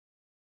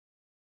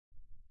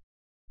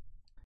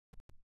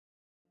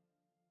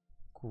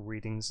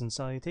Greetings and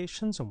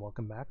salutations, and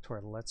welcome back to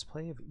our Let's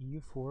Play of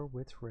EU4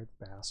 with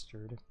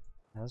RedBstrd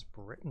as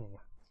Brittany.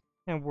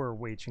 And we're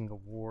waging a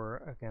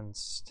war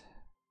against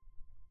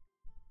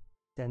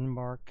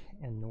Denmark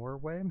and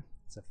Norway.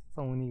 It's a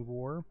phony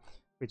war.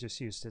 We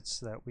just used it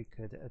so that we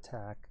could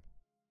attack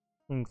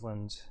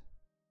England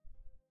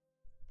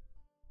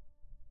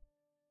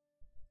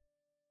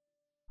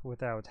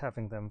without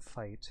having them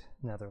fight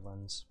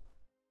Netherlands.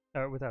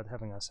 Without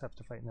having us have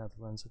to fight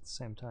Netherlands at the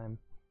same time.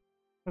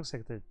 Looks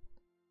like the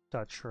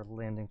Dutch are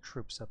landing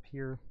troops up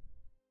here.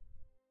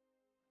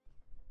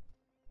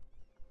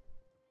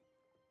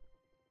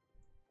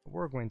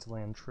 We're going to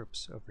land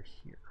troops over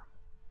here.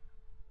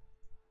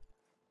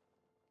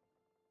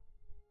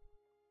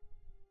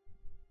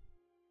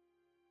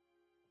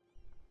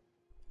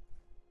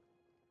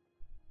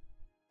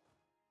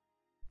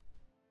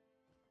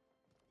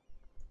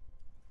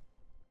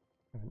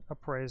 We have an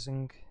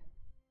uprising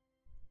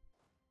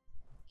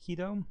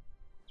Quito,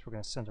 so we're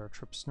going to send our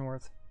troops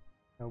north.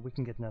 We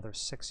can get another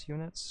 6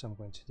 units, so I'm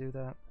going to do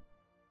that.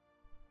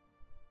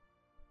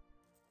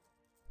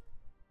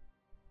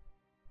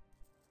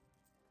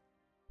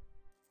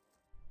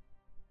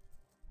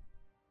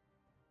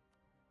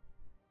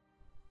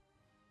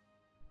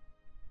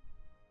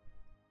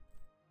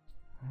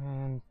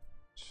 And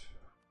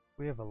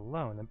we have a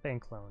loan, a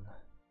bank loan.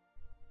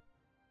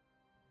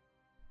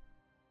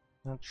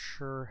 Not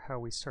sure how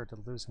we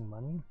started losing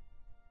money.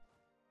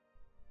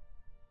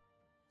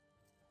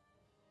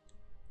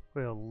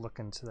 We'll look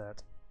into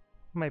that.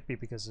 Might be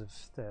because of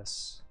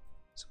this.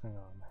 What's going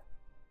on?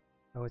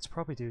 Oh, it's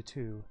probably due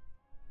to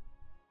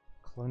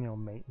colonial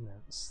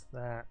maintenance.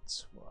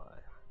 That's why.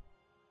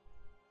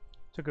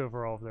 Took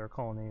over all of their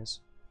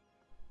colonies.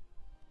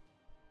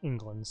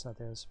 England's,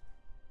 that is.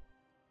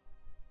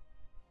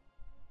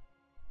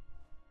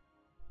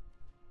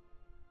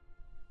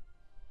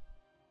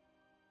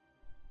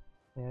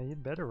 Yeah,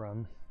 you'd better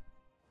run.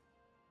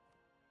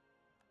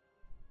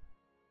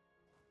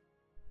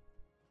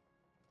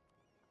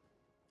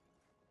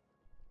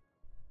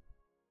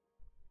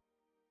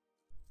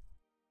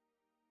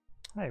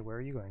 Hi, where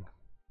are you going?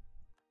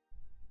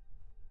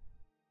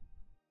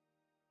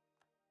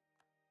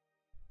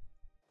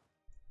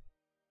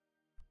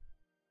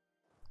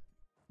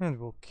 And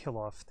we'll kill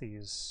off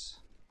these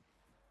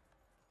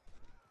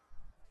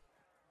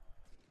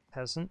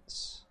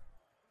peasants.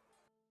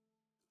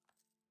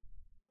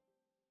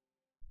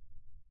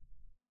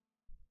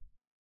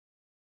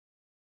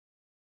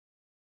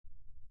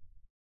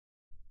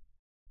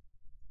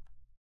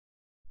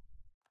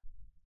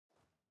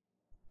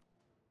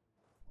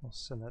 We'll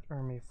send that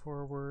army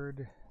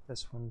forward,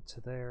 this one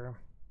to there.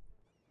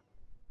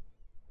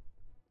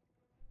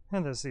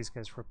 And as these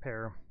guys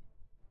repair,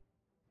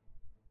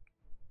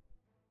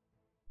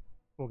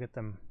 we'll get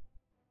them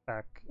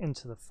back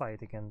into the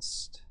fight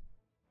against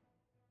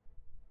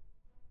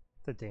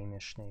the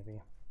Danish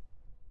Navy.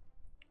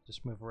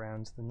 Just move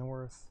around to the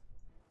north,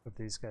 move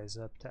these guys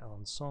up to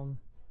Alençon.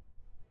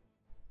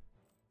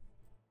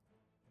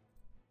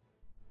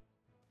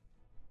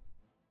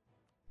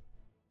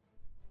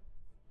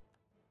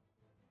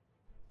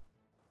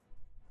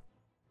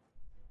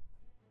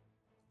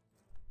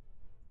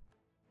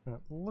 And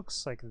it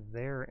looks like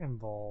they're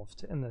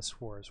involved in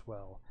this war as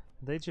well.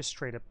 They just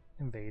straight up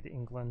invade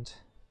England.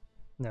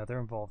 No,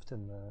 they're involved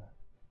in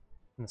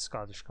the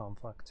Scottish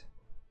conflict.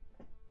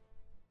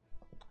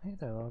 Hey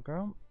there, little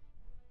girl.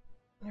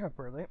 You're up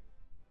early.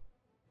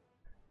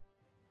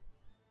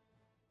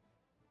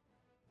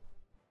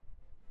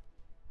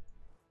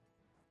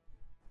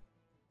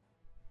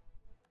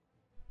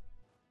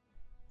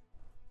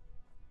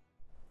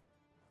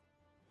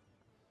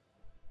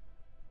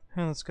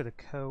 And let's go to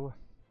Co.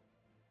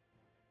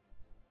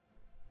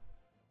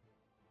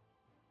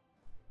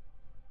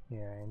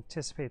 Yeah, I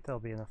anticipate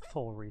they'll be in a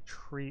full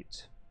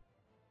retreat.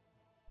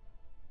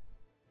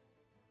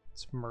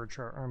 Let's merge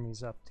our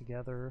armies up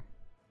together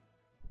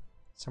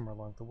somewhere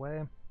along the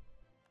way.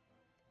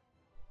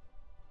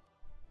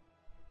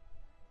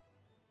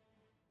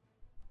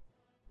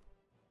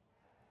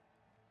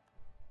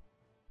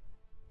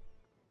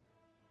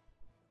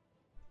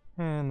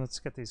 And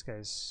let's get these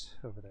guys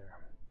over there.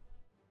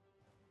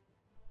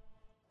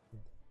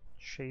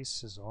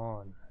 Chase is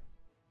on.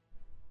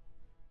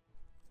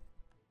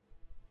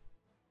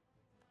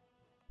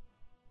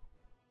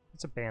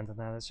 Let's abandon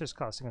that. It's just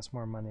costing us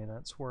more money than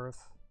it's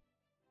worth.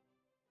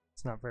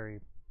 It's not very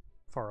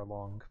far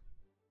along.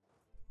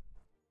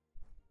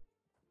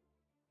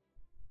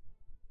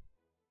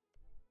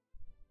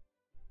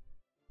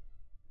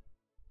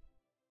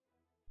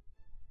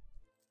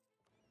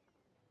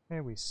 Okay,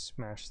 we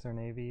smash their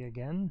navy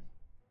again.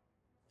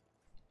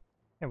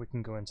 And we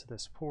can go into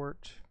this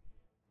port.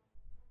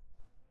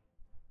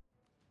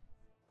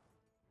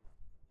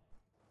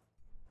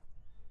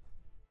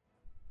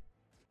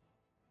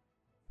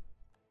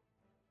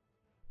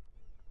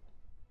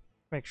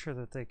 Make sure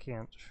that they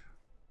can't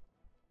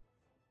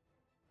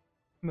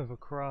move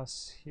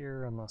across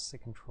here unless they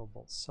control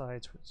both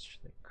sides, which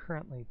they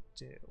currently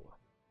do.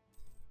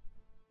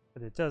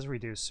 but it does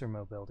reduce their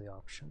mobility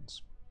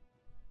options.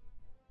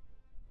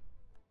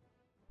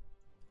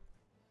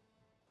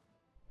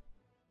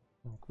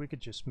 Like we could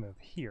just move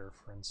here,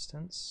 for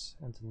instance,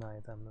 and deny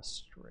them the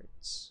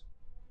straits.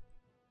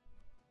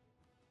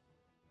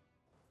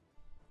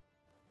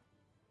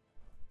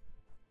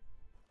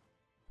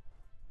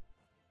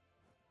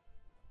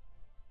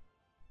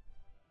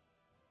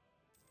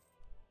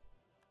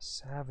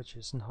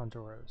 Savages in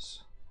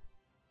Honduras.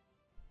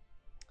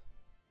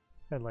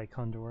 I like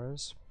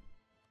Honduras.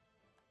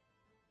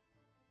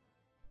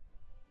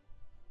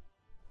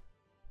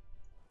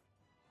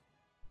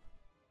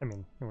 I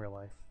mean, in real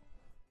life.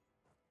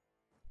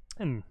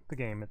 In the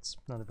game, it's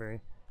not a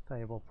very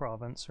valuable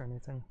province or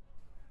anything.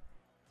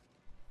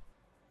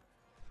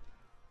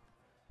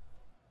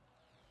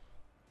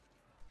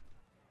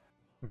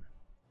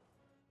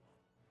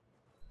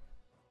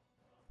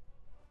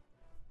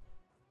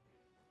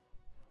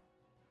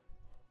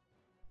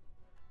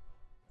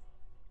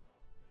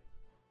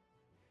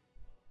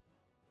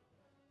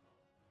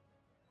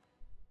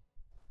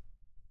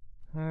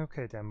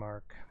 Okay,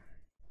 Denmark.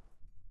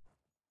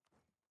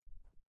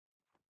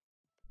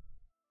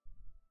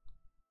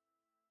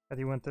 How do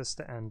you want this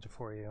to end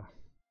for you?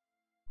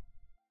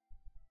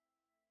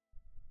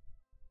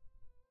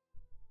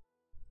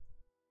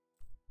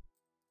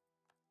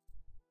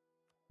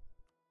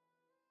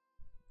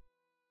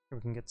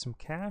 We can get some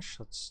cash.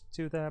 Let's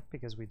do that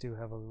because we do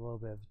have a little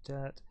bit of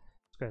debt.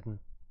 Let's go ahead and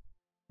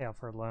pay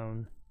off our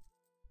loan.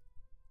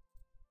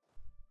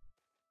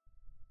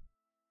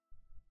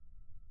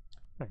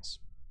 Nice.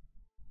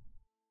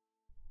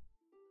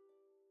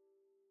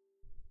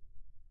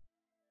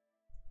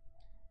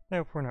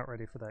 Nope, we're not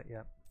ready for that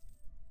yet.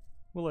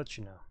 We'll let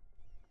you know.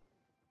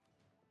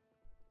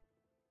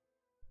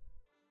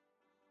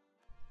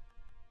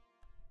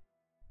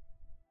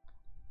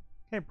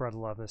 Okay, brought a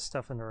lot of this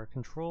stuff under our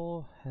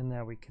control, and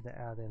now we could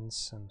add in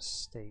some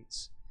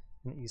states.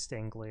 In East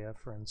Anglia,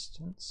 for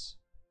instance.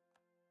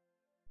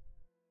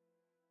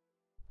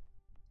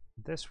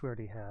 This we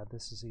already had.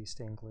 This is East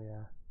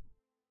Anglia.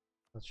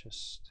 Let's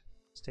just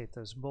state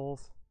those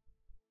both.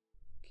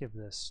 Give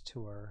this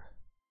to our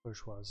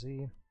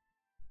bourgeoisie.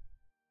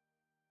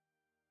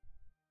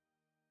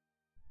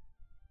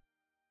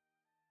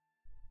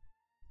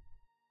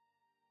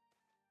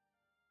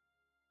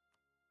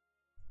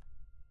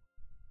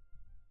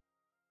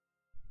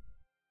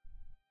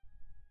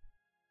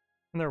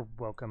 And they're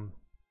welcome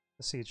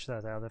to siege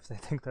that out if they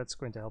think that's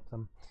going to help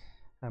them.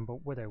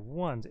 But what I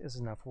want is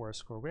enough war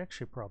score. We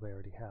actually probably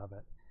already have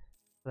it.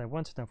 But I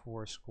want enough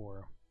war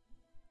score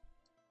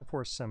to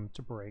force them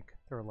to break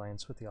their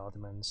alliance with the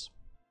Ottomans.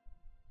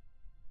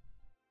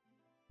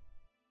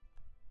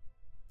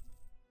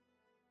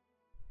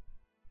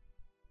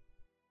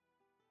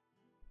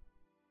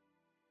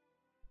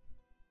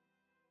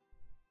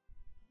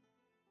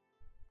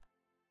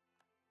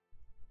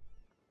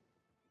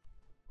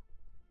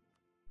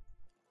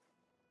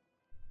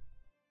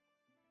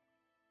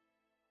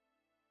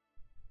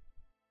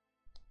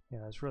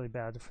 Yeah, it's really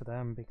bad for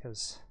them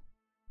because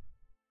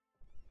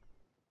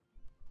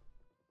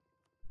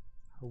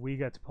we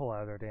got to pull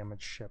out our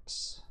damaged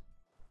ships.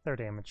 Their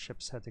damaged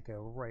ships had to go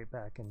right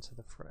back into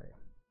the fray.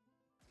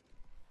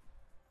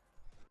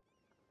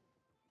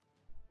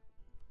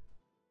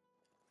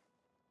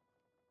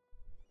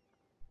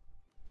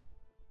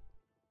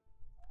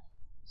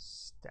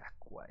 Stack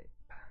wipe.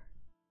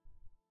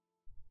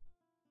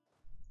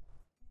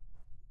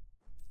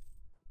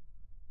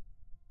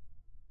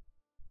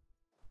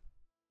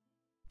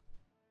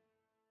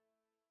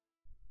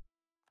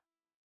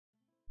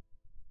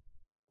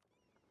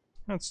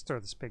 Let's throw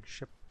this big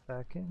ship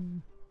back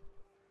in.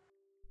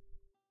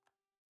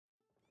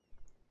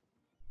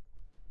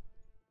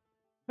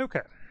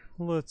 Okay,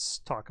 let's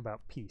talk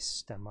about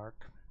peace,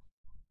 Denmark.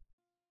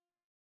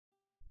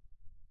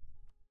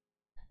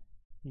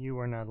 You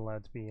are not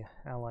allowed to be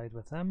allied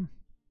with them.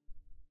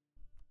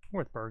 Or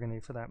with Burgundy,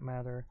 for that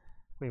matter.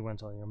 We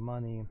want all your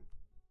money.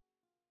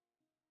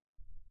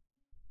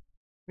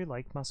 We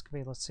like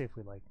Muscovy? Let's see if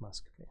we like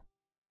Muscovy.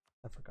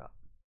 I forgot.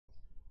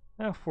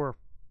 If we're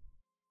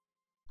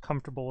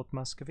comfortable with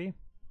Muscovy.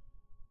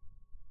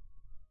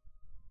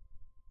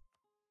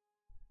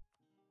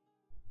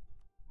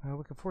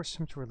 We can force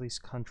him to release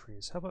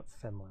countries. How about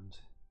Finland?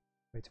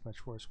 Way too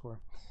much war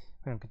score.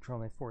 We don't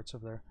control any forts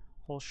over there.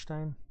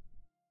 Holstein.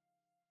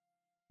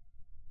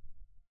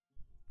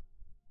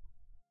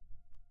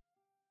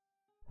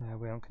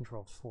 We don't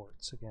control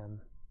forts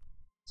again.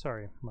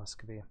 Sorry,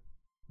 Muscovy.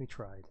 We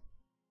tried.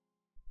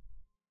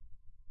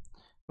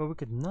 But we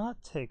could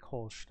not take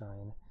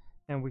Holstein,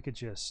 and we could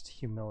just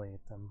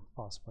humiliate them,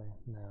 possibly.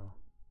 No.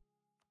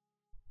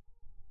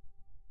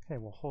 Okay,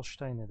 well,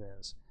 Holstein it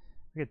is.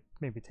 We could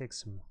maybe take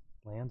some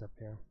land up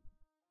here.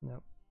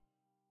 Nope.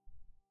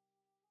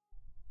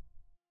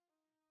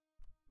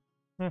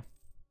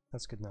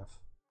 That's good enough.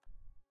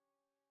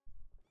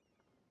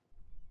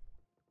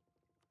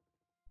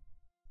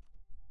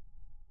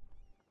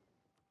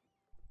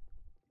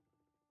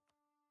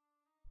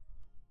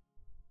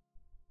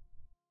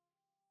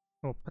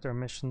 We'll put our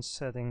mission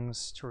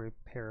settings to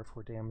repair if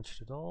we're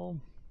damaged at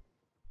all.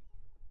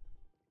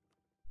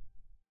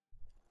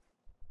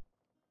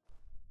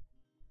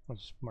 We'll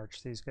just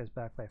march these guys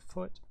back by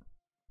foot.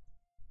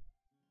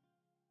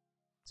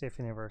 See if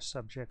any of our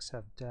subjects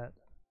have debt.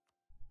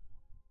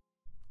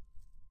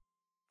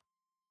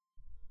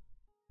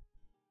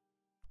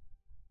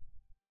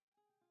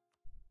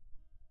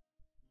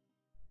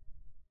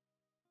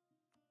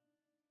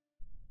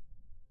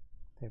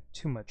 They have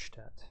too much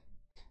debt.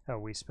 Oh,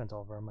 we spent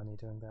all of our money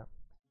doing that.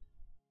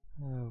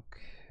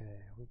 Okay,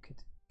 we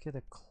could get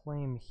a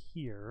claim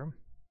here.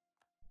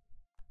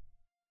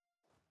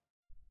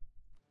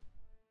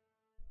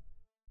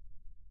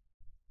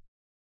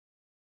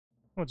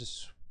 We'll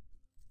just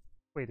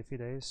wait a few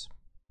days.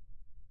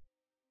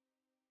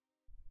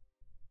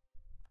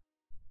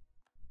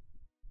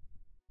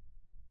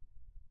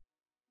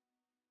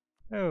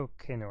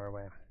 Okay,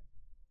 Norway.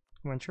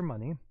 Want your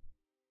money?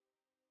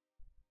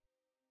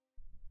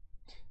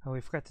 Oh,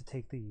 we forgot to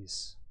take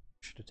these.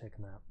 Should have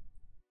taken that.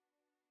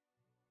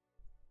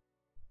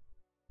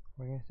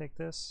 We're gonna take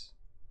this.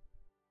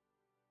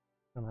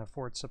 Don't have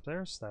forts up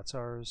there, so that's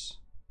ours.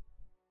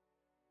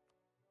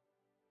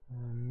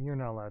 You're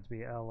not allowed to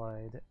be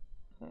allied.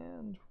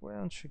 And why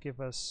don't you give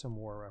us some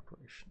war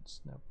reparations?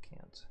 No,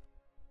 can't.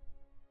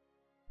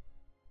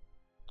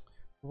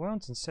 Why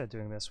don't instead of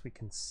doing this, we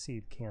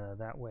concede Canada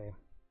that way?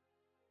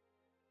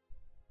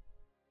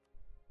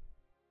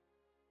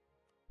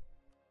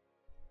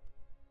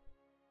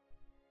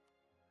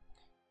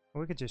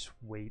 We could just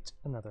wait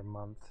another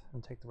month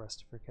and take the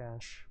rest of your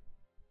cash.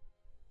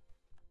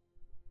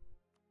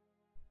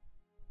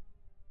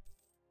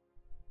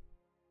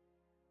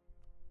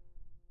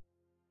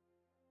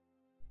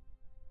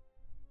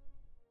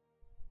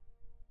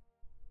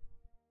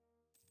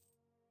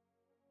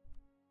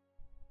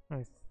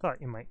 I thought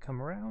you might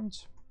come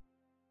around.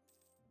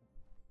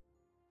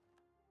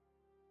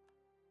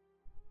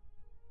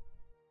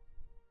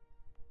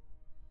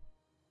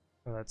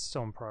 Oh, that's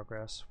still in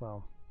progress.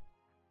 Well.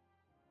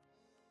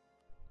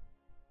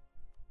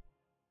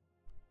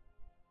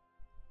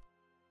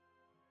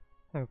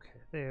 Okay,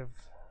 they have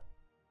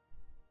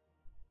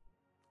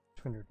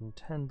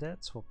 210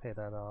 debts. We'll pay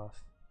that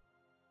off.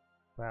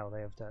 Wow, they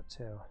have debt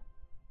too.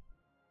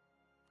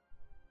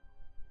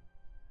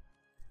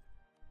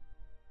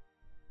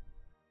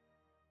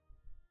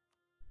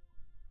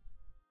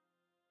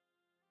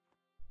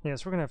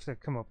 Yes, we're gonna have to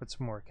come up with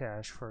some more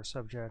cash for our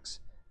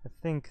subjects. I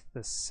think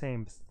the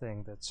same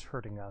thing that's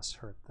hurting us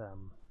hurt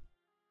them.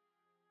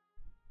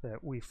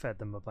 That we fed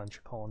them a bunch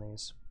of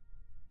colonies.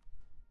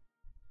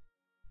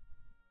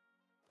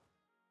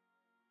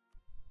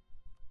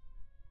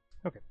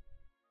 Okay.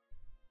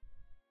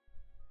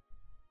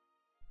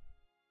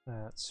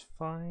 That's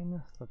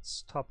fine.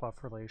 Let's top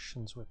off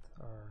relations with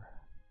our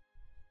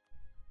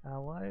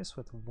allies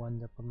with one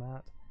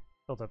diplomat.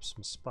 Build up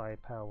some spy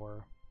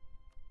power.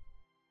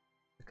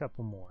 A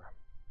couple more.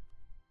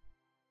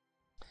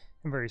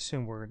 And very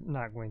soon we're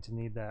not going to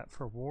need that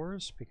for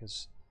wars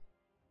because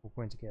we're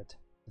going to get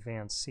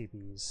advanced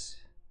CBs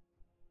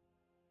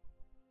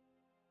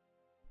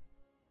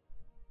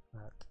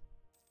at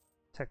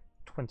Tech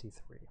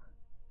 23.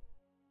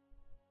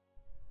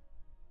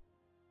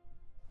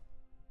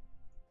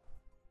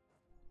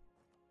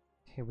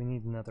 Okay, we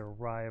need another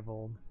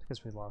rival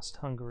because we lost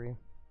Hungary.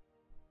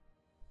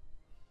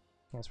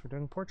 Yes, we're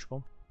doing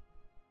Portugal.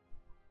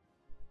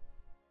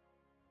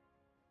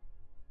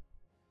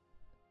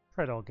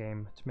 Tried all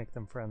game to make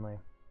them friendly.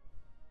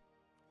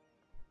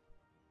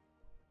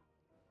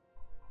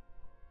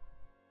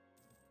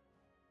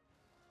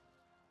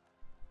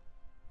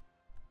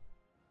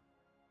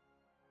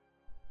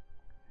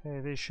 Okay,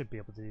 they should be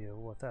able to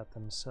deal with that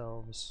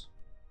themselves.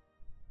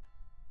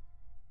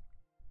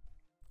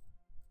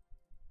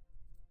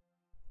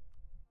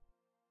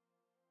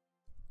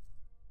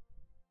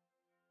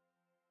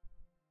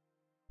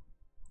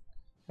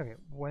 Okay,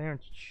 why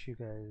aren't you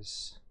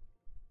guys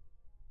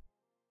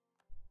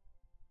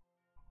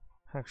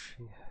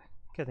actually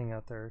getting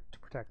out there to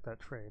protect that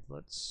trade?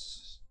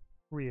 Let's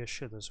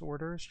reissue those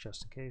orders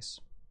just in case.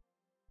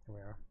 Here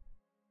we are.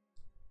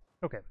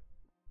 Okay,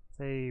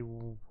 they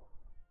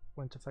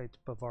went to fight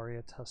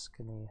Bavaria,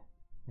 Tuscany,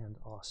 and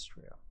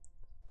Austria.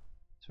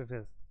 So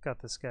we've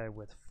got this guy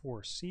with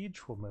 4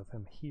 siege. We'll move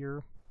him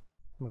here.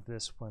 Move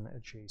this one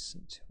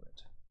adjacent to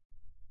it.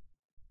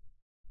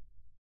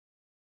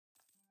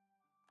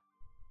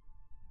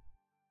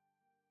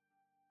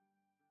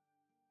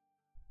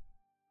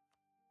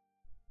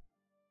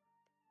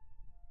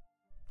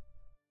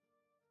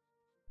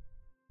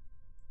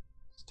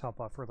 Let's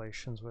top off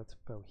relations with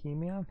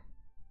Bohemia.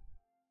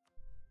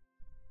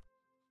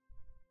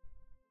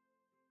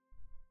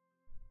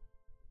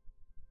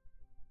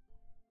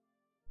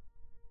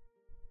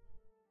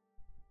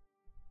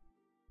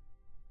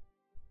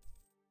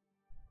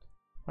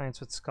 Alliance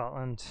with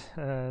Scotland.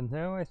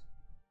 No, I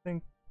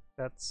think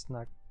that's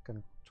not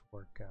going to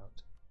work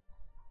out.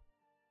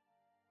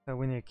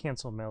 We need to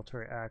cancel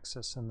military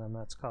access, and then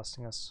that's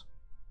costing us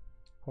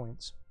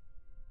points.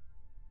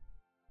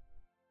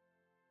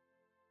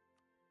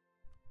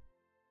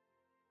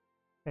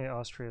 Okay,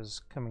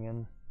 Austria's coming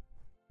in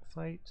to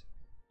fight,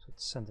 so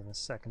let's send in a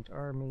second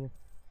army.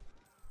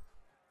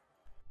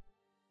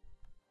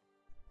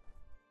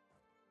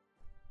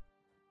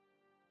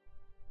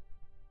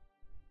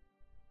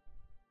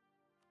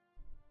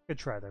 Good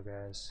try though,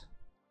 guys.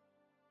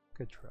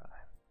 Good try.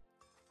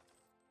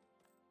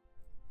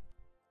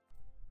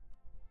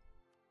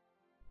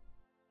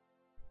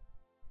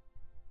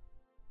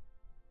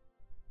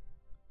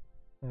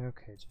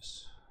 Okay,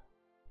 just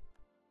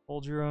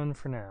hold your own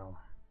for now.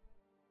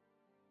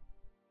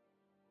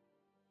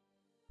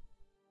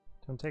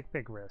 Don't take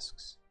big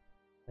risks.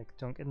 Like,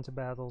 don't get into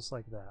battles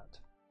like that.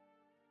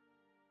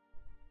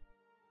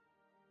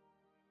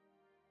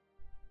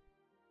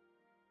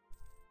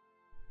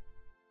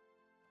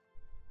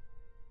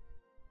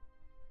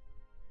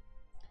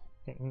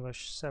 Okay,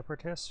 English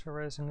separatists are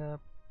rising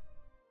up.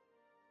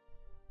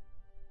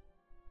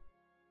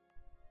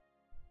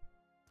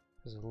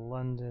 There's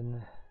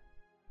London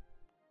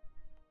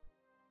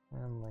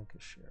and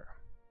Lancashire.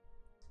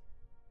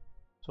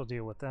 So we'll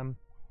deal with them.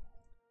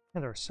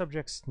 And our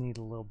subjects need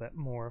a little bit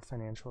more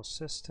financial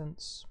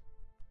assistance.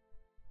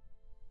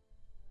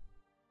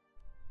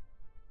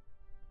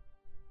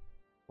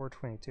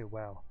 $422,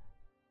 wow.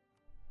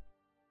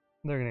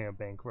 They're gonna go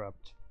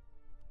bankrupt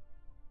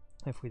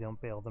if we don't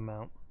bail them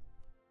out.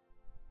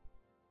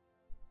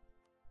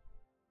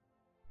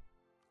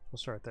 We'll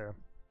start there.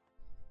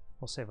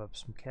 We'll save up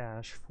some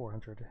cash,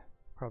 400,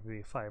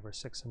 probably 500 or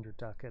 600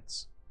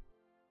 ducats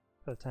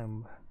by the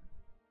time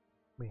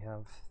we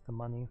have the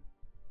money.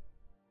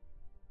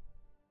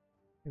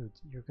 Dude,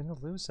 you're gonna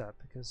lose that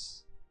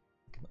because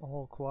we can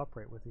all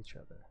cooperate with each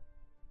other.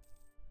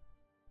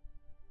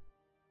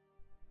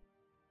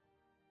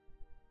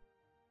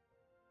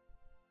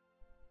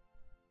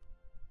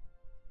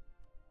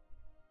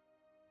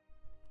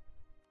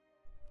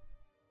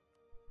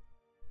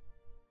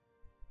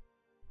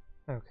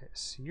 Okay,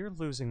 so you're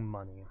losing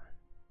money.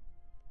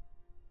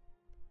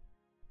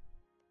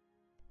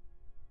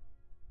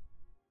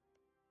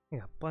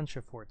 Yeah, a bunch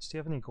of forts. Do you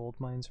have any gold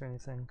mines or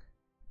anything?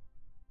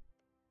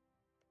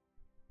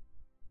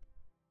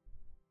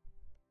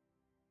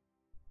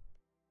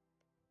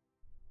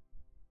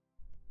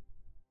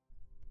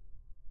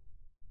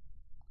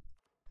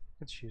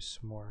 Let's use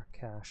some more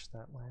cash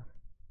that way.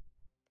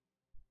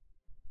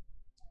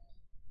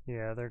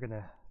 Yeah, they're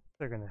gonna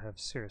have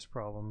serious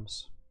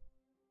problems.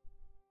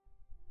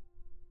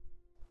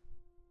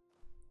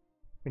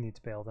 We need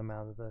to bail them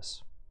out of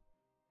this.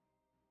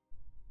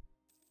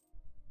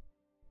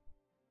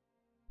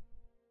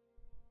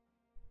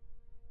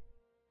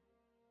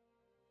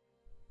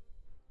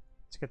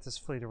 Let's get this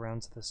fleet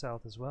around to the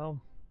south as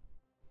well.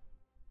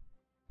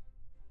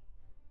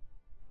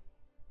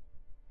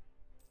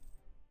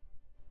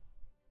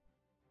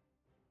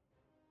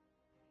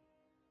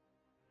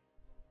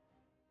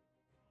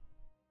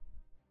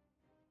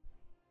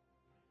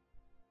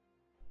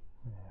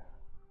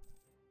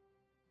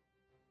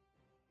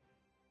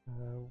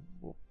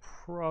 We'll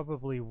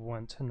probably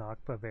want to knock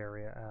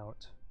Bavaria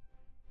out.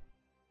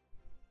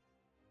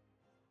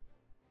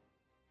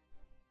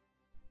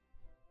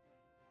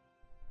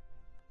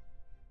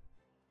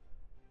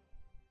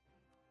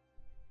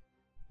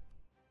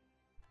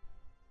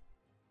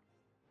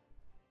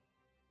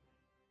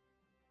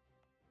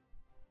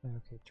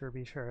 Okay,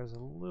 Derbyshire has a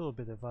little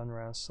bit of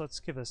unrest. Let's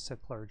give this to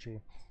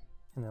clergy,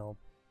 and it'll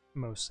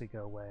mostly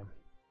go away.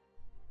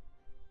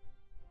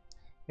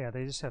 Yeah,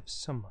 they just have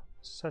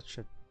such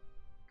a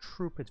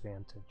troop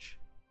advantage.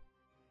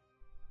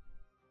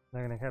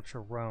 They're going to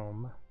capture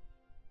Rome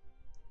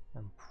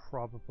and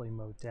probably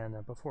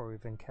Modena before we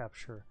even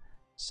capture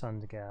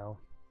Sundgau.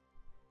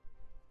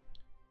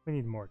 We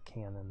need more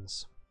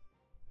cannons.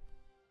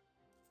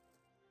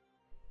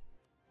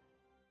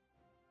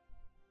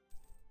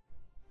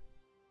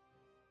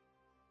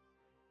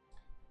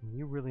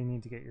 You really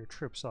need to get your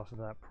troops off of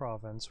that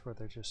province where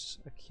they're just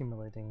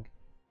accumulating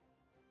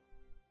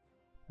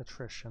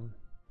attrition.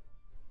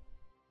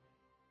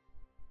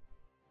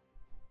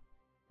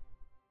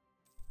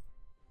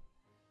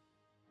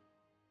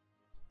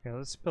 Okay,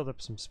 let's build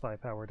up some spy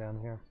power down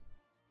here.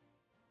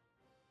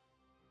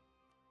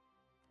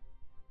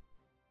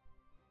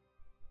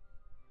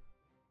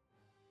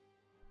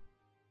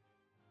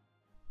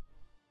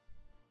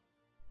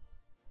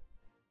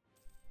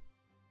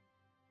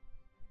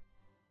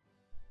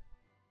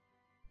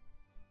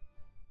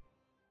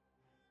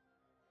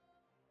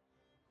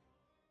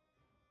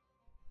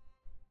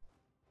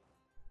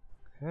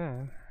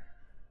 Okay.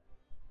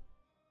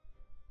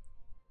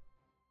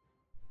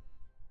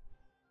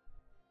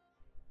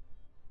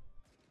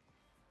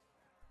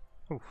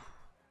 Oof.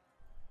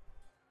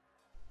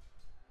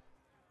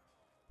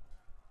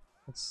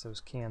 That's those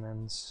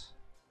cannons.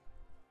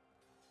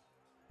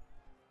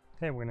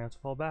 Okay, we're gonna have to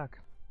fall back.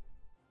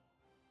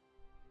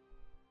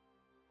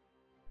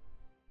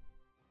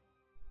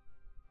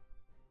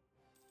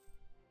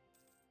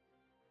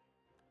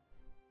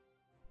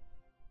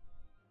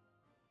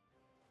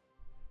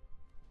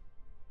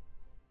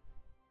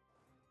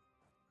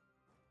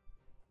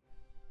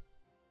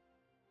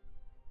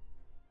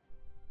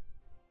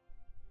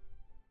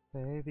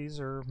 Okay, these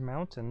are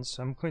mountains,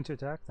 so I'm going to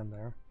attack them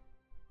there.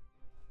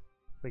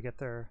 If we get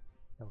there,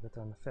 yeah, we'll get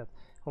there on the 5th.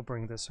 We'll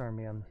bring this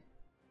army in.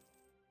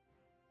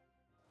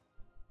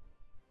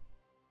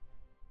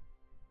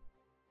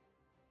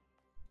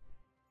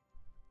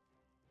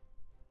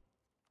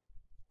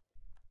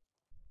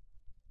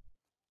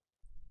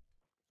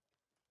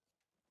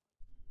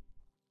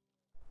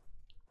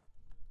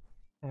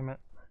 Damn it.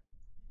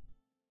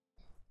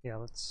 Yeah,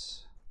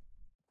 let's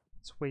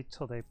wait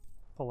till they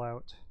pull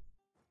out.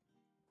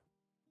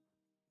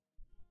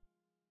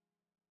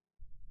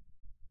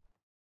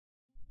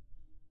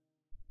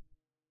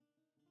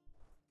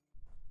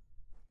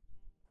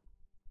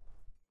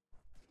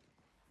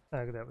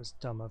 That was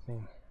dumb of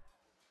me.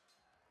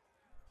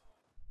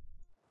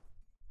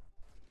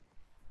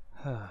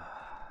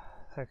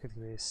 That could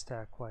be a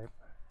stack wipe.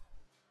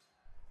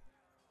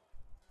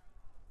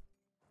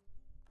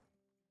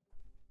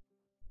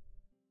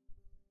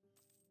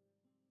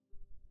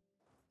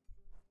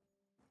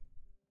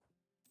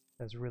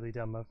 That's really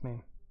dumb of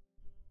me.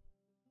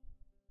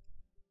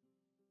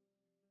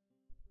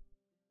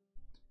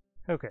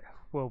 Okay,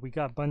 well, we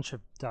got a bunch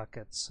of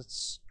ducats.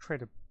 Let's try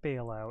to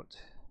bail out.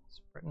 It's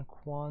Brittany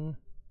Kwan.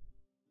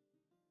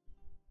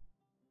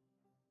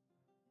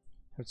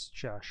 It's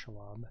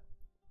Joshua.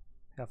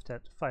 Left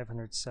at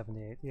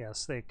 578.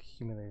 Yes, they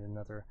accumulated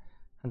another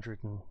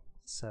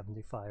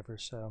 175 or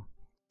so.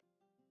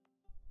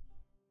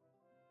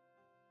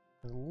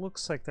 It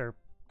looks like they're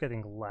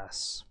getting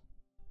less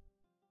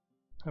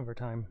over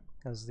time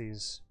as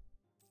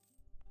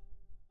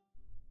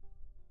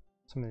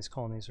some of these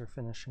colonies are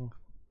finishing.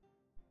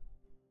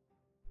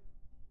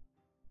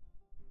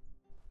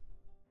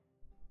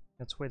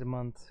 Let's wait a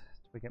month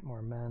till we get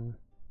more men.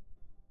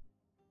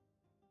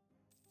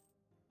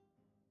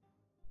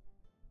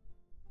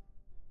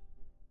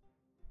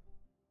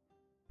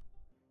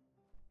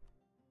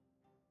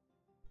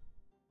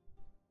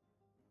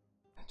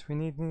 Do we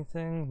need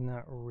anything?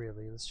 Not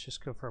really. Let's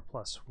just go for a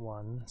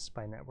 +1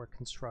 spy network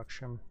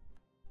construction.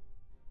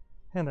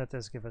 And that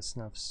does give us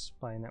enough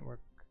spy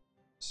network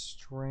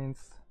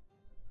strength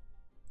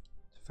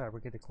to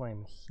fabricate a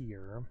claim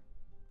here.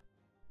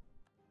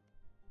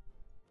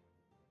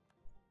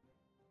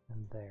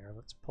 And there.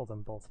 Let's pull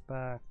them both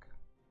back.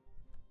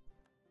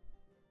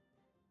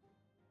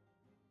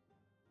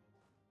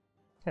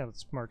 Okay,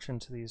 let's march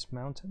into these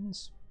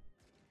mountains.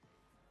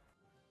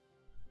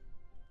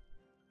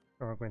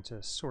 And we're going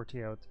to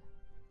sortie out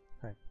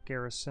a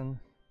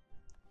garrison,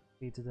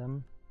 lead to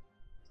them.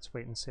 Let's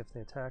wait and see if they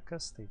attack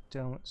us. They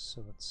don't,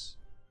 so let's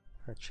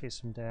try to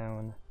chase them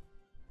down.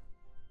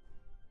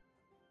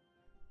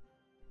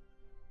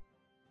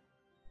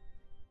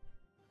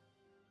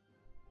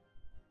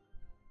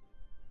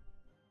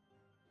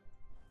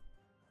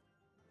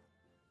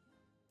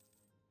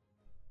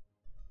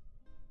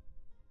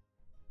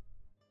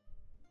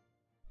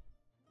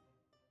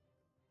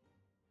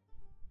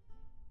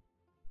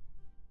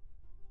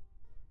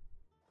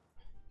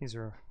 These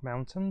are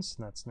mountains,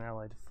 and that's an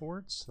allied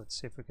fort, so let's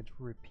see if we could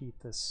repeat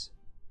this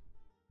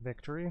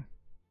victory.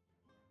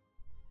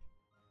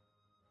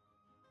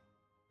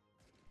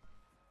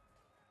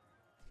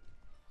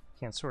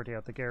 Can't sort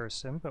out the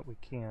garrison, but we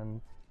can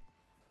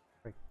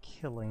by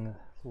killing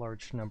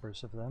large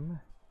numbers of them.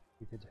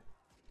 We could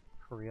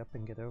hurry up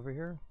and get over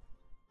here.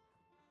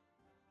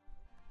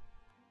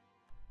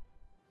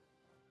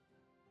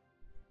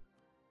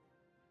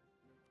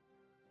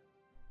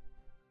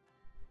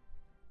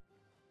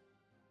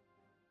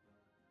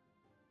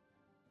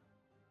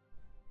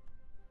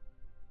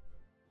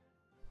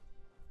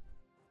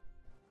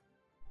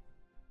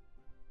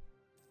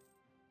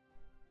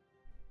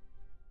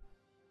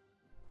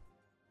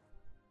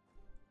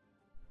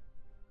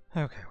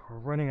 Okay, we're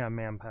running out of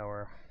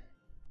manpower.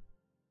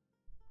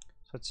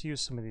 So let's use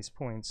some of these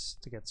points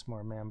to get some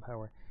more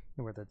manpower. You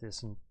know where that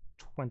is in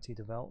 20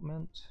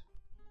 development.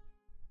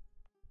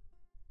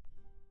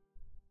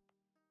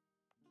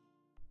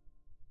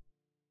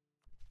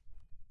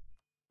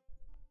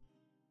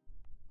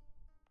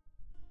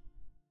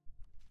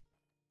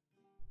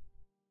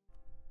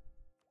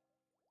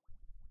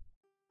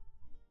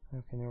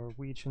 Okay,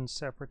 Norwegian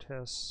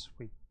separatists.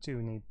 We do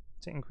need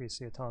to increase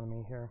the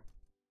autonomy here.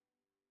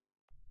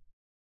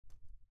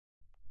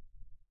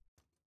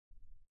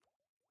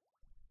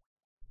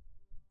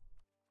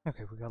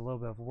 Okay, we got a little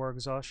bit of war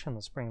exhaustion.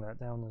 Let's bring that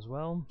down as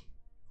well.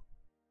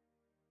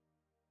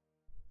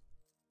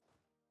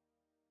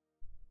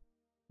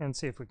 And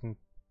see if we can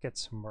get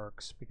some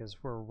mercs, because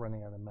we're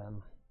running out of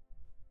men.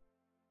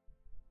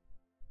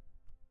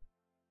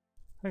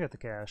 I got the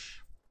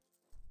cash.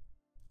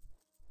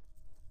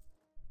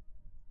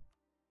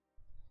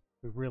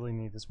 We really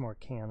need is more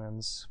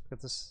cannons,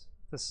 but this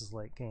is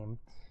late game.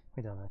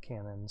 We don't have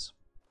cannons.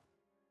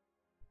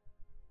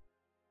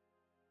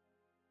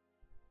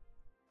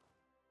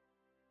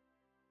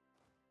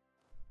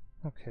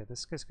 Okay,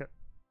 this guy's got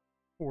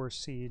 4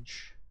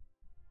 siege.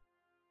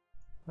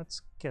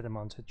 Let's get him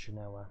onto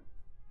Genoa.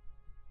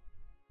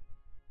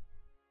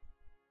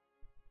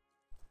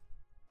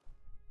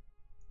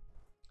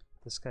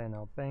 This guy in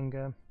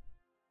Albanga.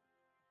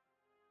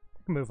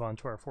 We can move on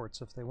to our forts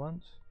if they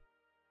want.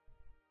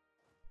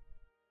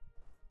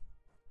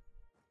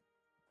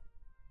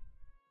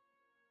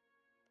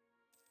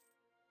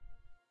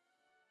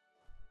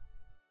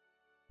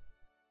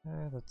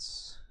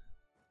 Let's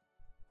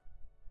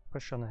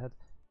push on ahead.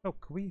 Oh,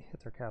 can we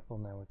hit their capital?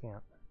 No, we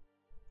can't.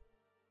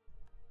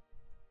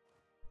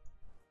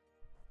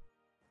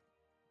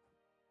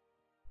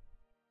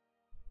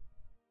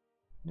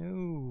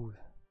 No!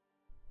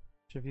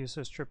 Should have used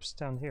those trips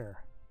down here.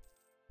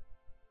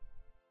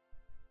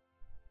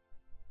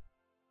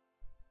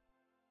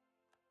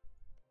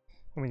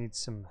 We need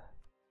some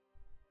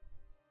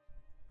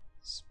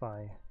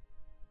spy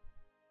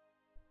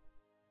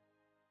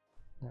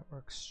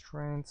network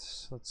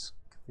strengths. Let's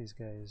get these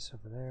guys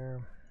over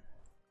there.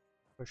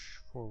 Push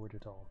forward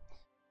at all.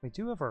 We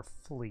do have our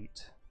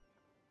fleet.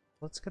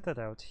 Let's get that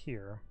out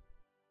here.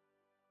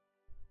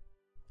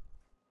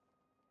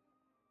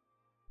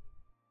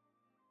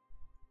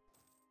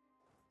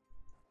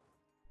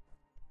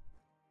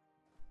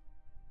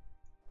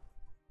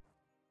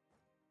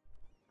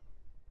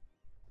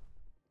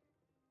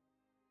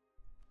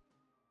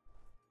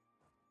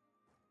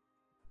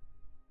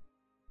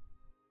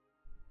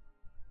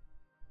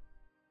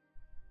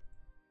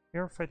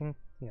 We're fighting,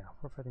 yeah,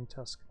 we're fighting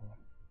Tuscany.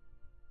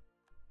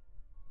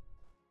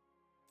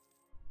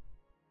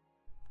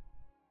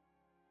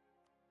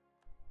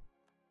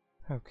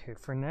 Okay,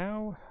 for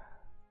now,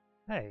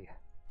 hey.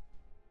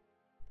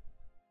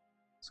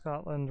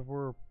 Scotland,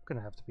 we're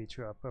gonna have to beat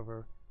you up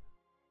over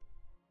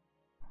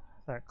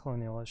that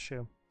colonial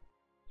issue.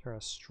 Try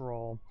a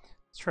stroll.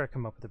 Let's try to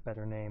come up with a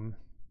better name.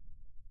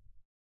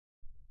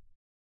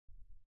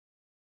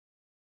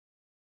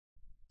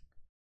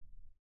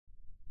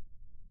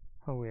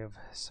 Oh, we have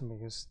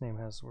somebody whose name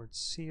has the word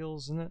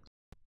seals in it.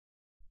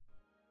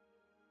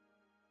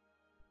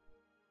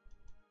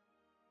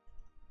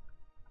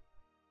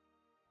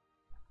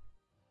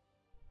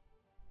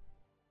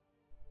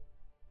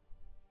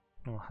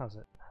 Oh, how's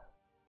it?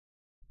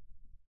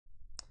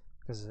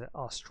 Because it's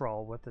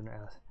Austral with an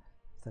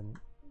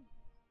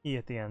E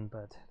at the end,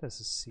 but this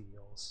is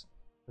seals.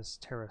 This is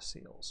Terra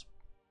Seals.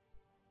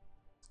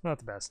 Not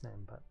the best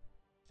name, but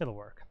it'll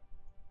work.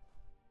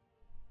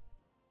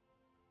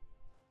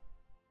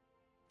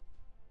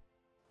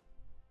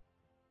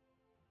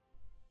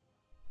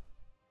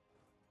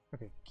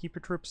 Okay, keep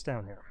your troops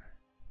down here.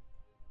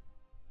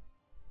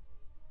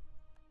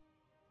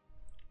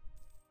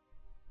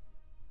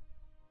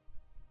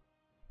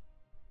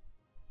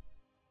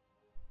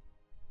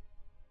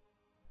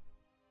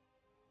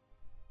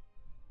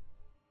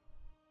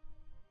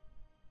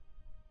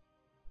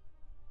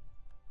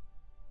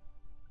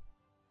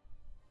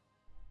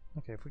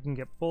 Okay, if we can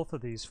get both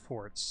of these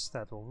forts,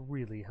 that'll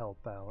really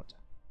help out.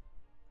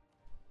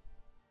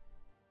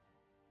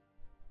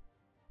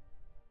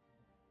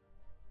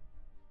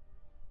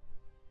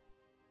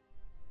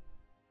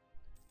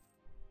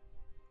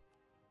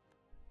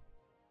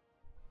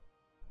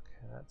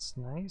 Okay, that's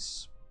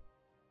nice.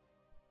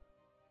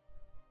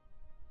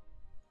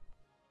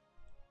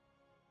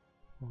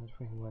 And if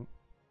we want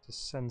to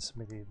send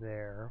somebody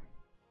there,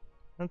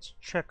 let's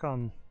check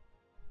on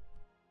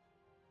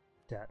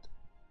debt.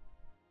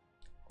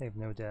 They have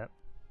no debt.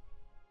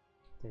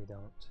 They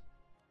don't.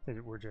 They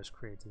were just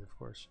created, of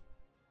course.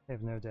 They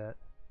have no debt.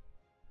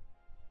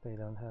 They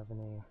don't have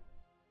any.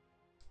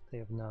 They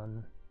have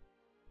none.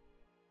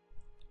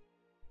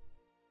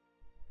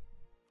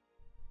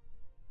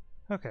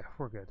 Okay,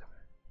 we're good.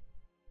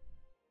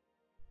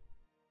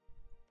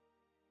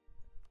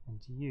 And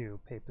you,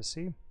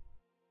 papacy,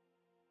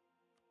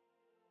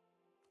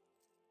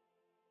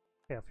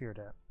 pay off your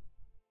debt.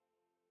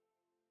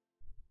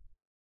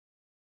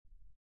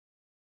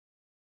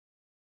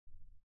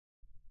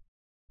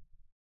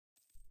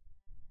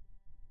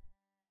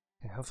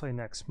 Okay, hopefully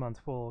next month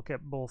we'll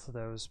get both of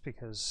those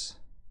because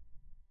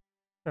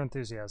their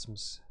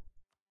enthusiasm's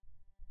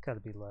gotta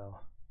be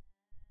low.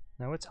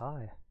 No, it's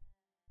high.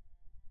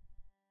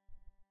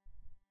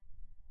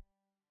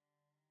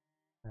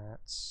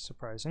 That's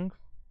surprising.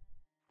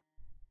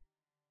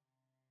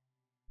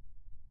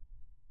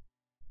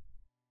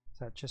 Is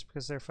that just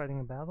because they're fighting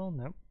a battle?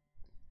 Nope.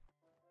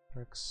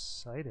 They're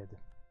excited.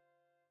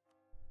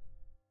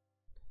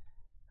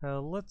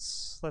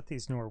 Let's let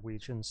these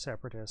Norwegian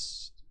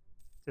separatists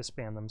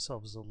disband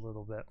themselves a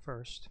little bit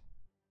first.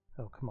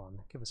 Oh, come on.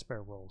 Give us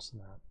spare rolls in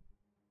that.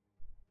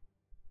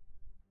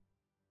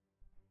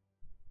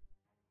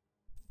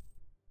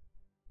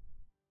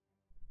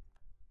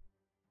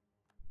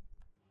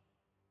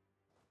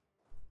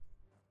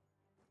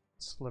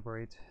 Let's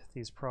liberate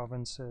these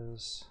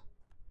provinces.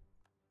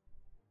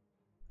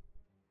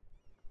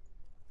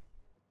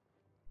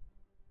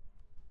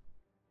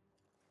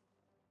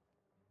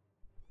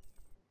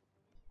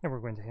 And we're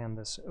going to hand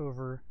this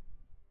over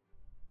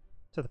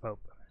to the Pope.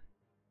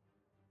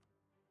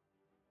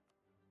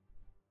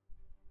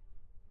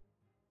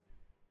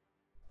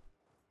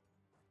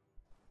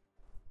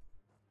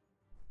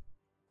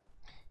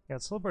 Yeah,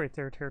 let's liberate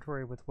their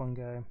territory with one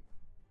guy.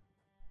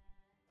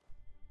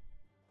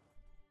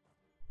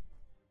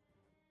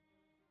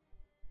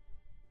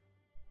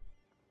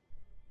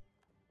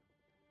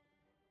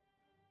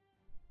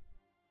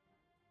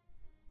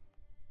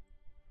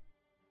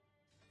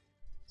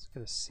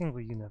 get a single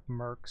unit of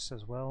mercs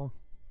as well.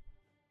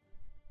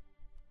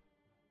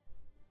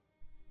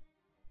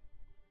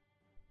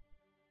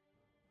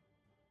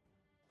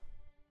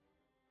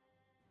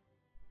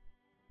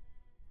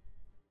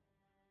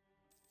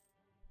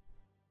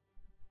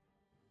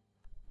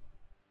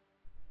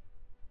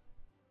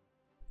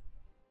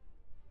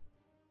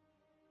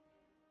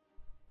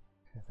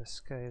 Okay, this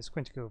guy is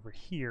going to go over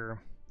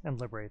here and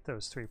liberate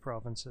those 3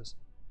 provinces.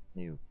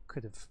 You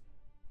could have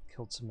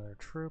killed some of their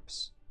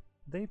troops.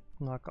 Did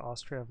they knock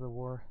Austria out of the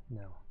war?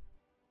 No.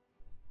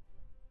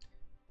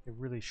 They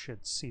really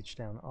should siege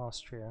down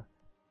Austria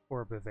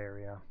or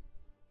Bavaria.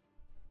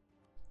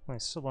 Only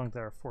so long that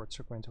our forts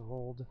are going to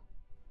hold.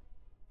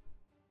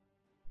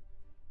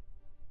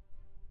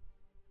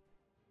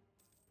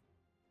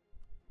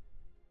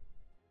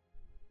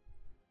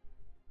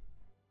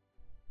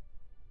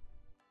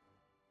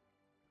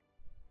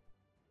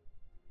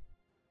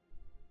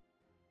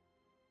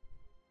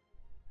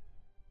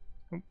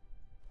 Oh,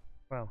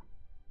 well,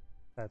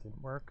 that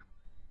didn't work.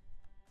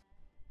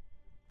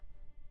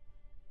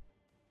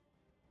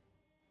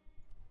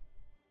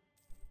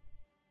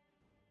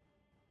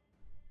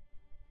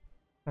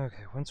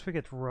 Okay, once we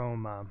get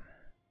Rome,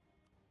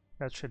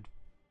 that should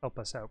help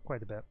us out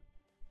quite a bit.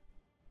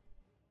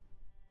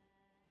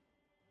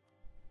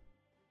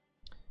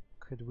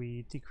 Could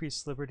we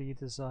decrease liberty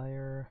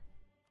desire?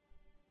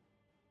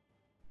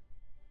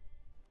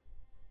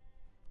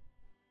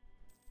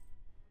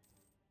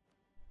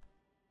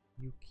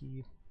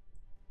 Yuki.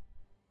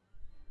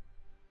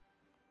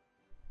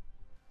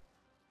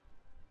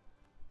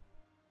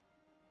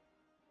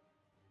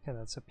 Okay,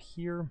 that's up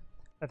here.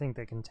 I think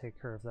they can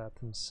take care of that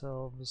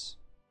themselves.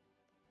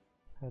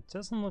 It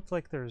doesn't look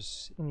like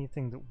there's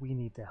anything that we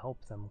need to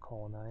help them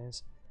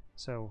colonize,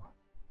 so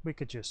we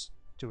could just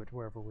do it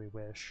wherever we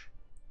wish.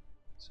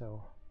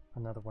 So,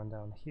 another one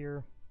down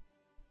here.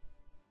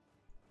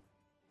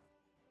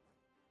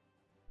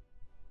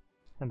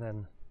 And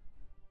then,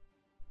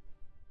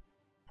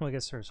 well, I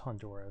guess there's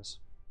Honduras.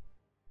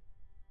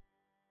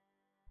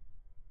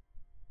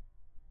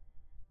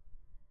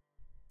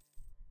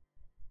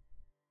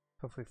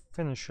 If we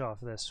finish off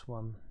this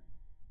one,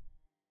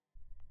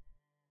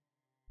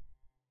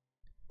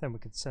 then we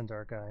could send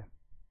our guy.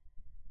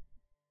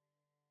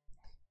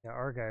 Yeah,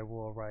 our guy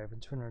will arrive in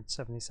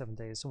 277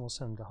 days, and we'll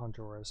send him to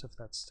Honduras if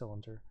that's still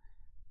under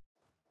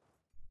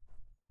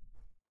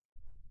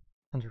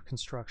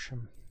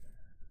construction.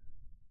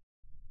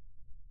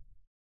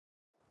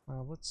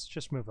 Let's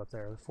just move up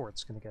there. The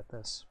fort's going to get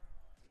this.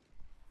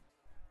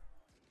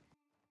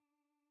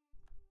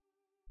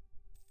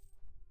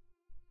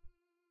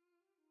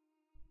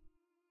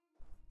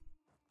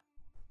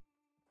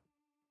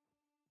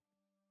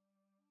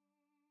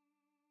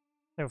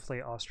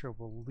 Hopefully Austria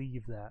will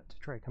leave that to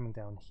try coming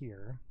down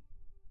here.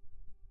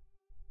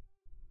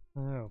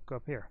 Oh, go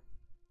up here.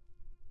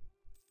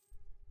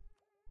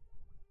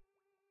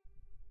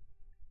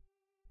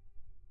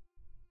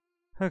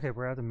 Okay,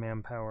 we're out of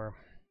manpower.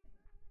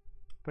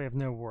 We have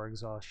no war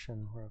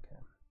exhaustion. We're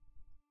okay.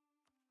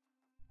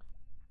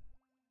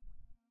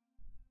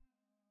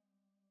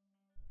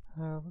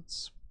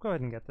 Let's go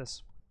ahead and get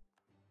this.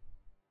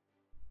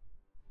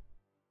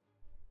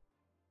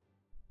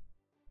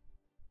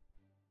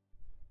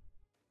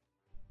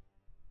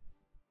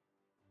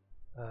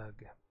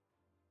 Ugh.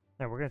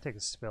 Now we're going to take a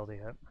stability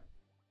hit.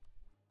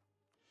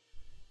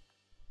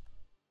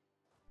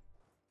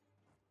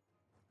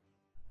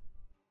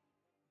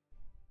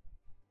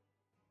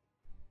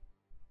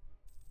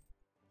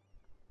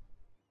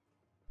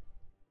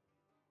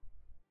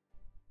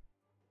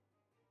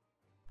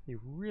 It'd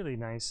be really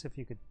nice if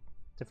you could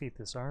defeat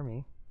this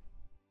army.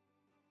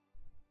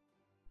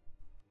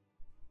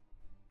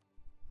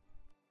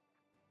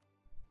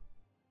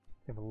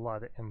 They have a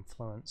lot of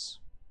influence.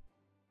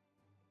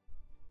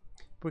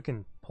 We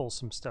can pull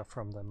some stuff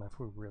from them if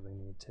we really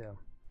need to.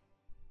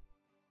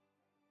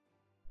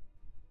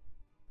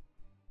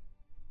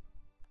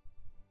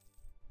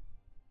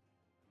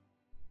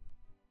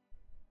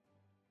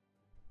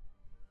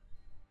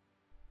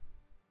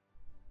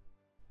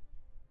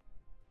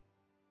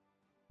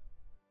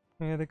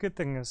 Yeah, the good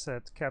thing is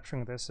that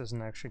capturing this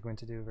isn't actually going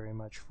to do very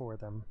much for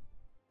them.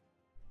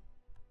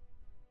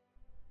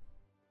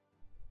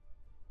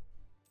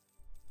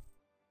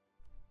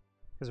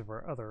 Because of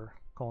our other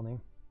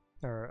colony,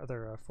 or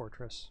other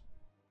fortress.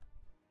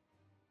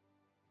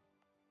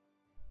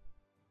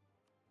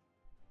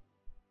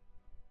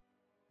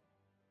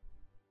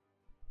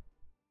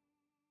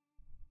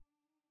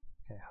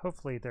 Okay,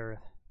 hopefully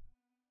they're...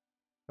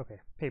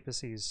 Okay,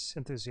 Papacy's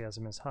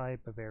enthusiasm is high,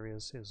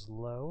 Bavaria's is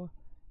low.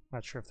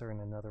 Not sure if they're in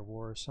another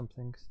war or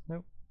something.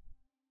 Nope.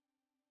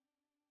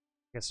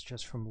 I guess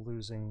just from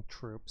losing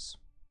troops.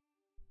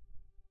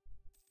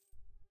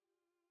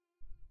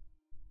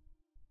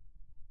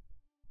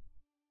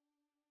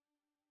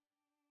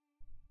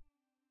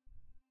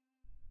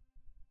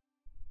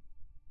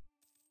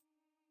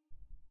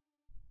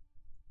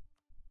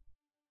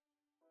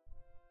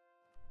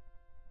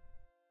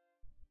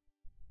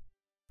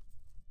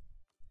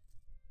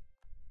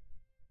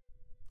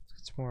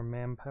 Needs more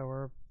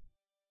manpower.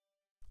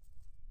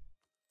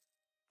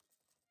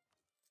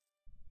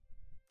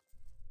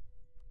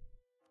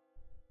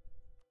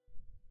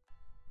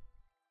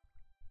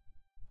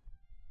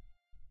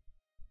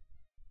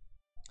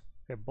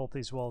 Okay, both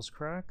these walls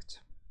cracked.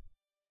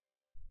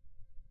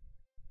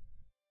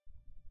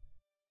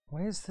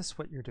 Why is this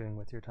what you're doing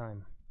with your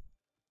time?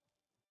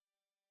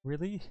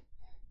 Really?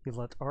 You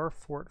let our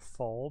fort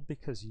fall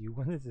because you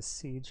wanted to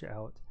siege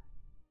out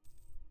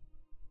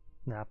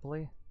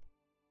Napoli?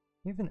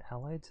 You even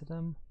allied to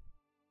them?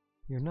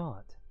 You're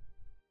not.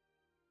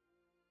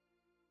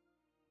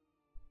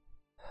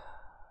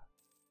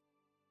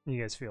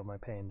 You guys feel my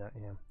pain, don't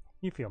you?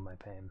 You feel my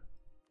pain.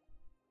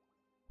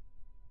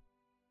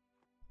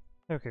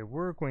 Okay,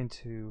 we're going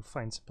to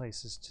find some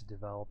places to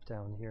develop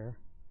down here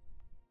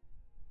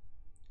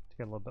to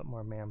get a little bit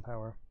more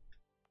manpower.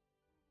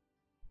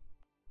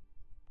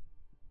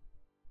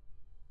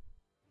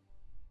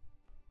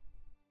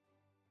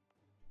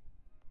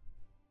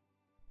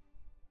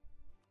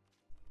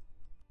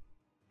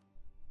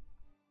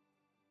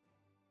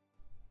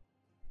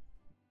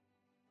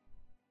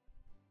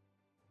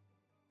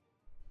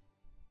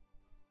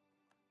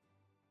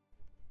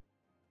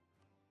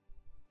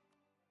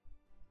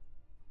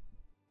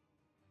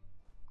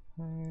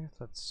 Okay,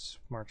 let's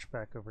march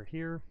back over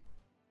here.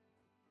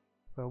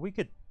 Well, we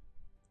could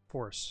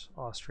force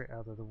Austria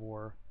out of the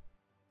war,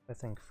 I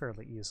think,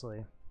 fairly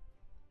easily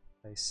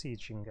by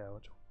sieging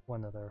out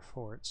one of their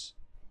forts.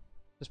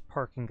 Just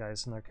parking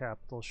guys in their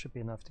capital should be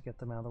enough to get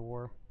them out of the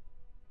war.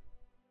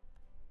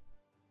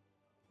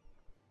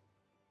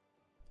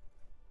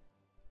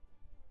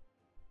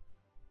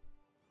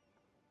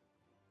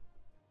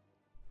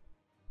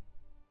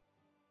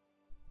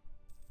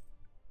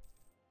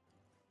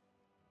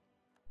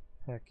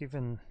 Heck,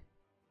 even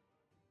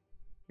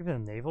a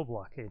naval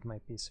blockade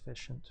might be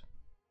sufficient.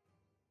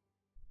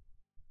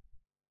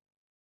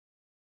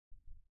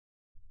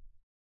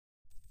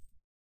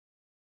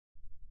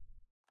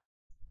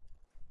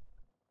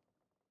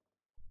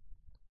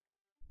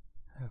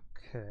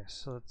 Okay,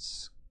 so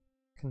let's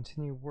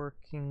continue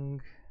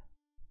working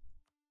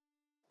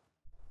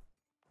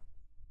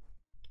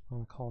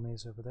on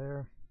colonies over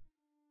there.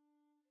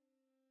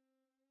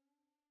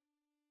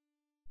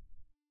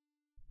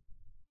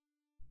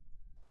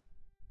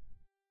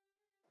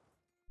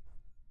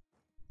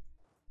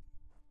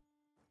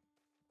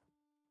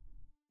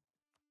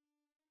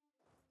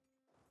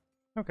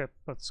 Okay,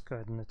 let's go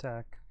ahead and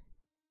attack.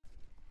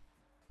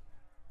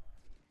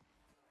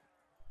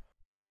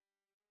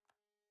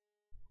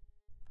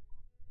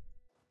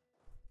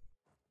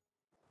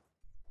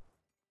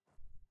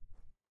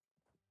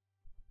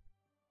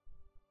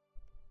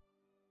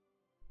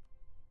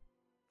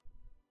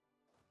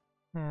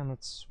 And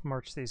let's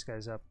march these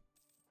guys up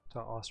to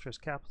Austria's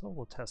capital.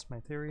 We'll test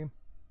my theory.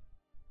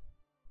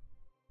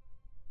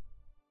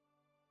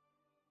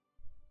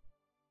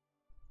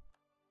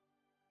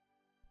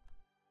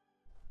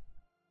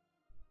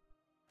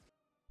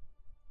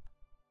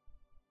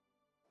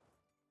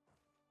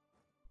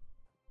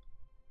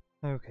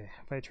 Okay,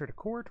 if I trade a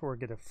court or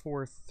get a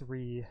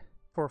 4-4-3-4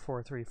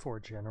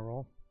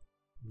 general.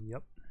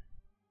 Yep.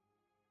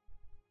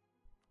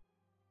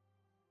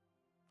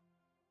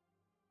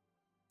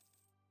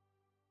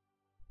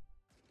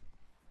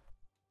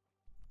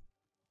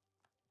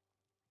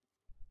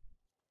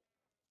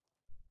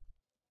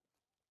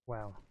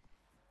 Wow.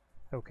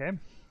 Okay. I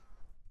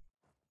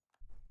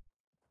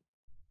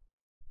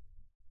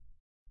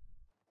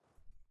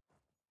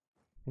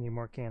need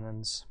more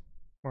cannons,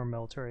 more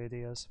military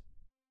ideas.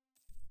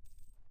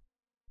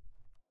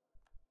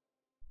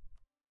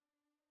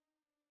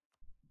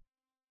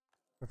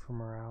 For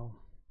morale.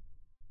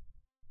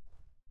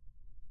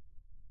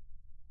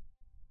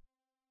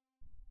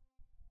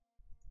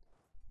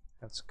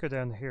 Let's go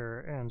down here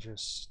and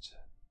just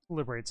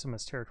liberate some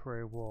of this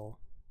territory while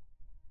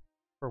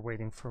we're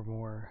waiting for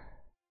more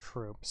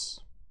troops.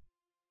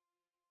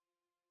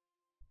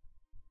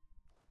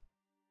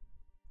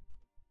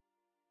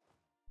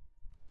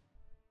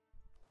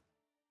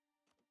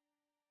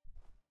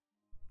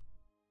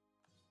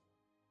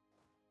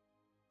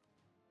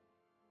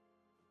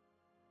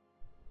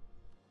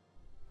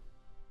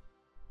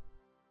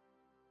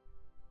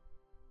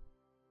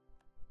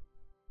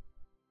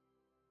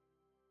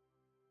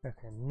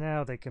 Okay,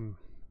 now they can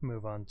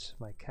move on to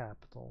my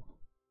capital.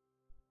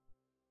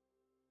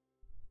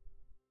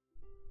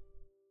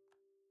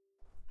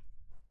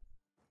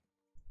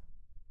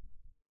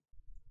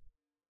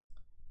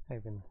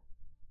 I've been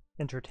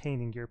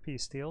entertaining your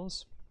peace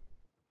deals.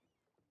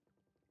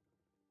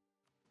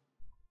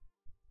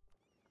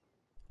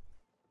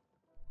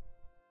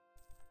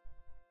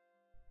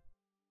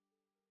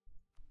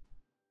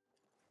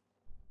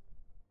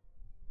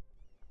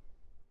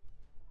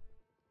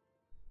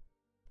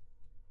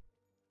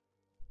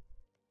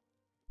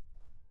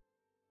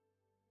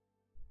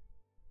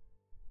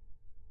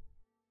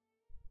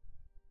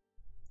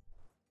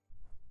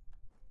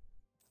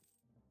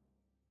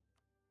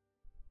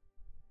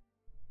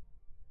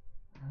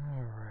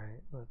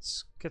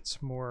 let's get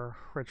some more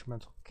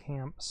regimental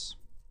camps,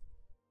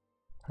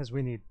 as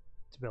we need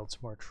to build some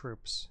more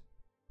troops,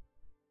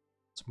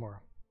 some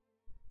more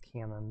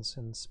cannons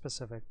in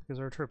specific, because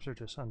our troops are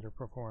just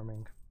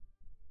underperforming.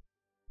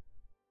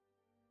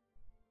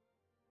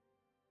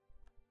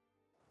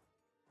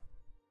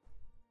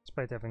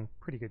 Despite having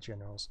pretty good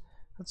generals.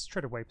 Let's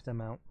try to wipe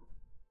them out.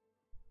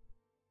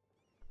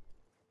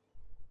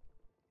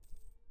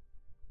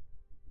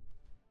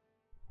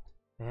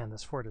 Man,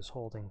 this fort is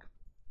holding.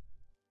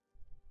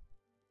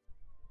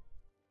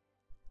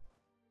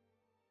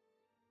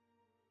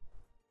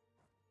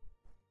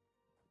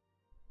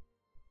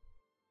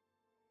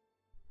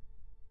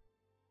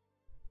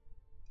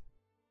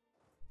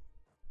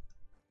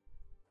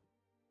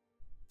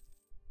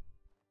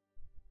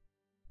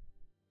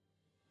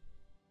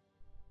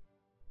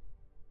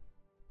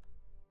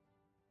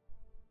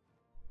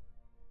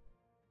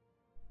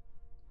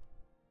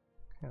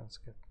 Okay, let's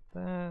get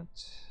that.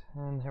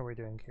 And how are we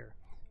doing here?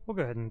 We'll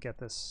go ahead and get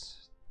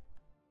this.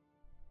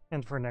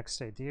 And for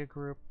next idea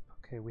group,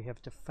 okay, we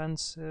have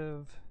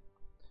defensive.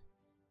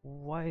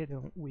 Why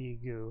don't we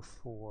go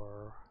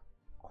for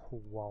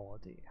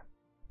quality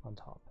on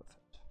top of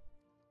it?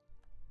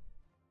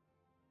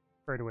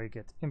 Right away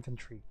get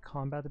infantry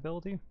combat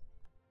ability,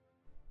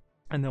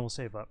 and then we'll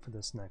save up for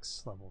this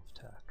next level of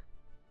attack.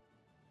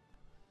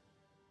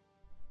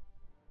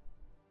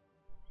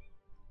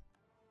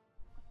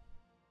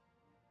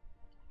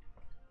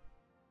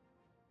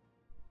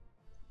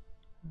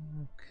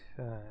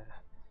 Okay.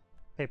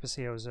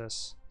 Papacy owes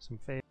us some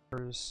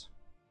favors.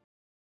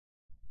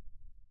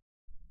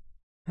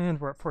 And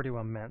we're at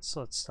 41 minutes,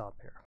 so let's stop here.